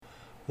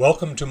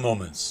Welcome to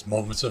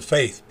Moments of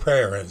Faith,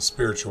 Prayer, and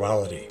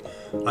Spirituality.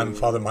 I'm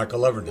Father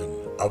Michael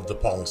Everton of the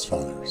Paulist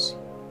Fathers.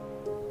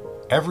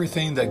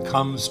 Everything that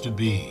comes to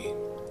be,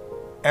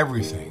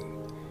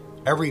 everything,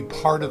 every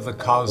part of the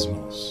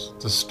cosmos,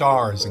 the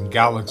stars and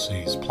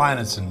galaxies,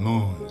 planets and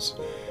moons,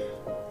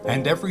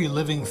 and every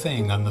living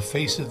thing on the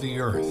face of the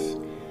earth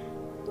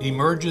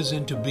emerges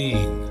into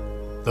being,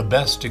 the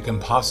best it can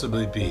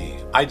possibly be.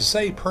 I'd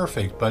say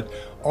perfect, but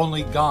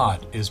only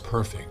God is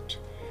perfect.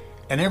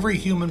 And every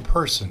human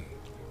person,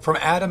 from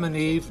Adam and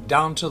Eve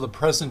down to the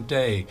present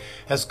day,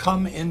 has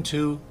come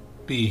into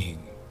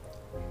being,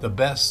 the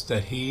best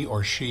that he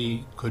or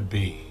she could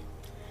be.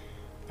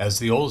 As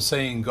the old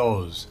saying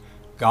goes,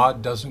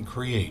 God doesn't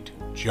create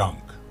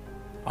junk.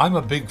 I'm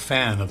a big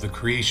fan of the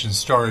creation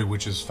story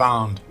which is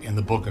found in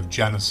the book of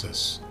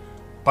Genesis,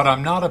 but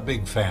I'm not a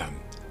big fan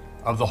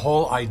of the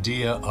whole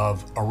idea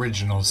of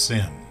original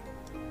sin.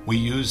 We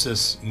use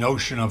this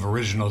notion of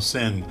original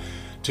sin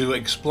to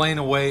explain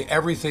away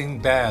everything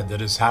bad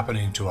that is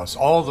happening to us,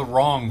 all the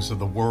wrongs of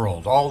the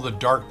world, all the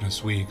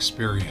darkness we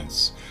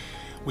experience.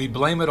 We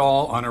blame it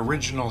all on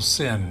original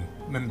sin,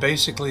 and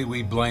basically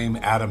we blame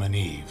Adam and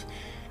Eve.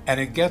 And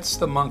it gets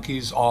the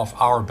monkeys off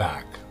our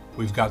back.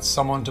 We've got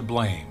someone to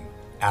blame,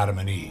 Adam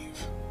and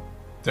Eve.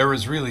 There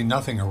is really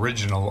nothing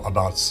original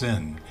about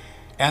sin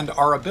and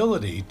our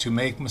ability to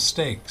make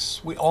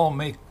mistakes. We all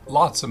make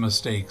lots of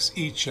mistakes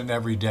each and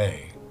every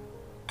day.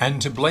 And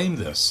to blame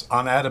this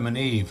on Adam and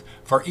Eve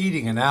for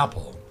eating an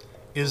apple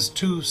is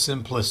too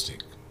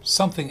simplistic.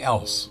 Something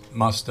else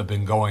must have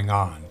been going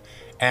on,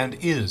 and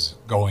is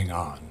going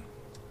on.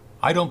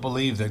 I don't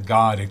believe that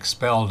God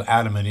expelled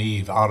Adam and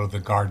Eve out of the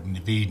Garden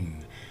of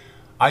Eden.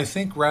 I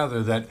think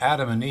rather that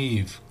Adam and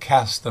Eve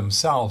cast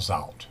themselves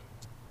out.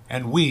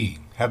 And we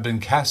have been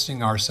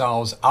casting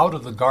ourselves out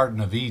of the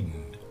Garden of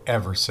Eden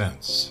ever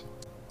since.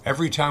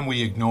 Every time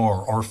we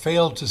ignore or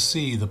fail to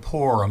see the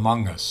poor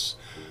among us,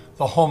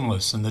 the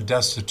homeless and the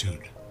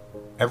destitute,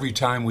 every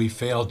time we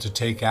fail to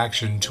take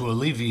action to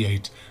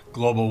alleviate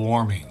global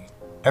warming,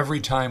 every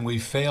time we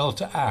fail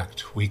to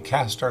act, we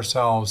cast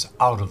ourselves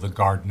out of the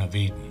Garden of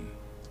Eden.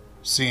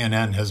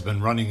 CNN has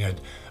been running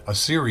a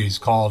series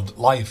called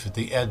Life at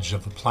the Edge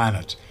of the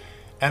Planet,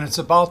 and it's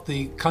about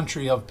the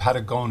country of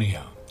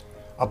Patagonia,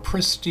 a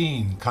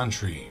pristine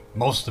country,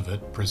 most of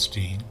it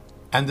pristine.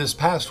 And this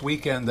past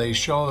weekend they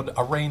showed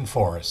a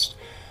rainforest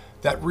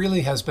that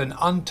really has been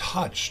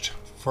untouched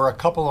for a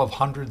couple of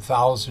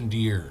 100,000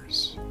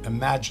 years.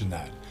 Imagine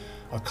that,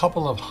 a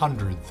couple of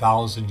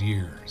 100,000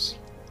 years.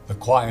 The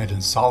quiet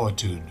and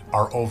solitude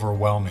are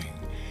overwhelming,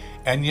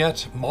 and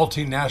yet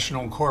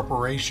multinational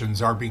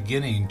corporations are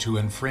beginning to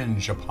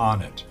infringe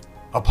upon it,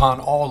 upon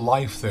all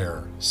life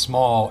there,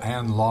 small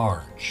and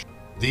large.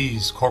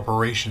 These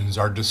corporations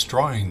are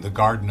destroying the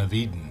Garden of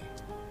Eden.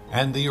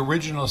 And the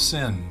original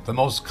sin, the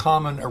most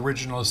common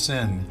original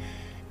sin,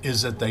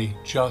 is that they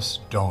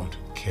just don't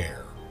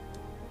care.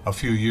 A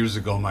few years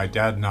ago, my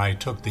dad and I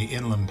took the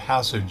inland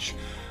passage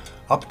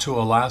up to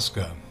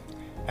Alaska,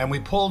 and we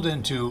pulled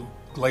into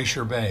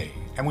Glacier Bay,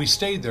 and we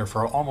stayed there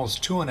for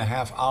almost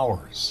 2.5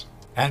 hours.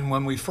 And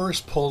when we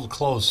first pulled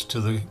close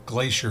to the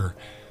glacier,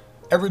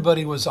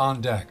 everybody was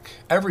on deck.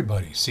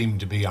 Everybody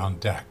seemed to be on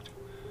deck.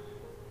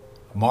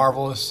 A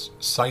marvelous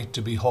sight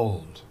to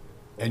behold.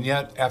 And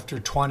yet, after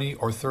 20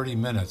 or 30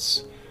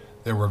 minutes,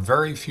 there were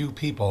very few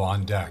people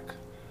on deck.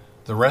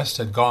 The rest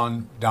had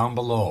gone down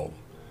below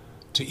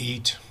to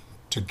eat,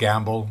 to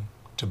gamble,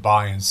 to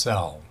buy and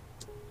sell.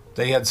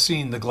 They had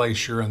seen the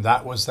glacier, and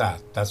that was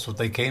that. That's what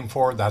they came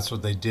for, that's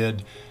what they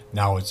did,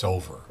 now it's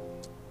over.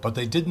 But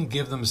they didn't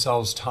give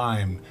themselves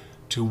time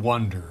to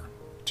wonder,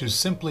 to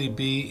simply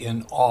be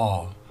in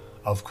awe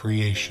of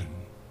creation.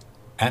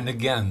 And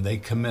again, they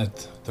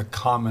commit the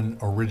common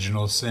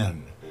original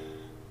sin.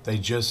 They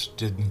just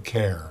didn't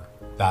care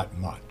that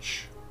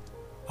much.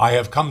 I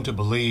have come to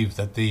believe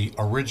that the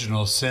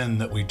original sin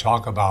that we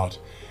talk about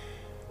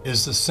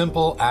is the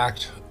simple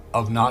act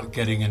of not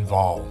getting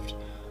involved,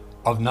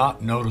 of not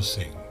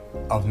noticing,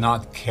 of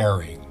not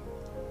caring,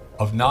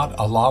 of not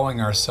allowing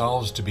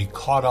ourselves to be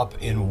caught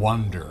up in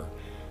wonder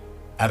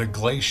at a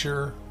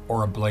glacier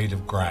or a blade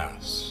of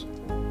grass,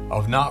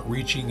 of not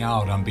reaching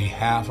out on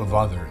behalf of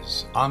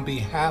others, on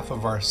behalf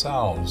of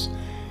ourselves,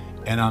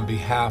 and on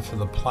behalf of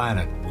the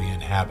planet we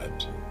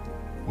inhabit.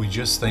 We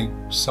just think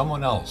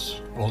someone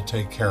else will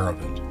take care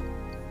of it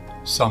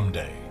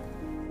someday.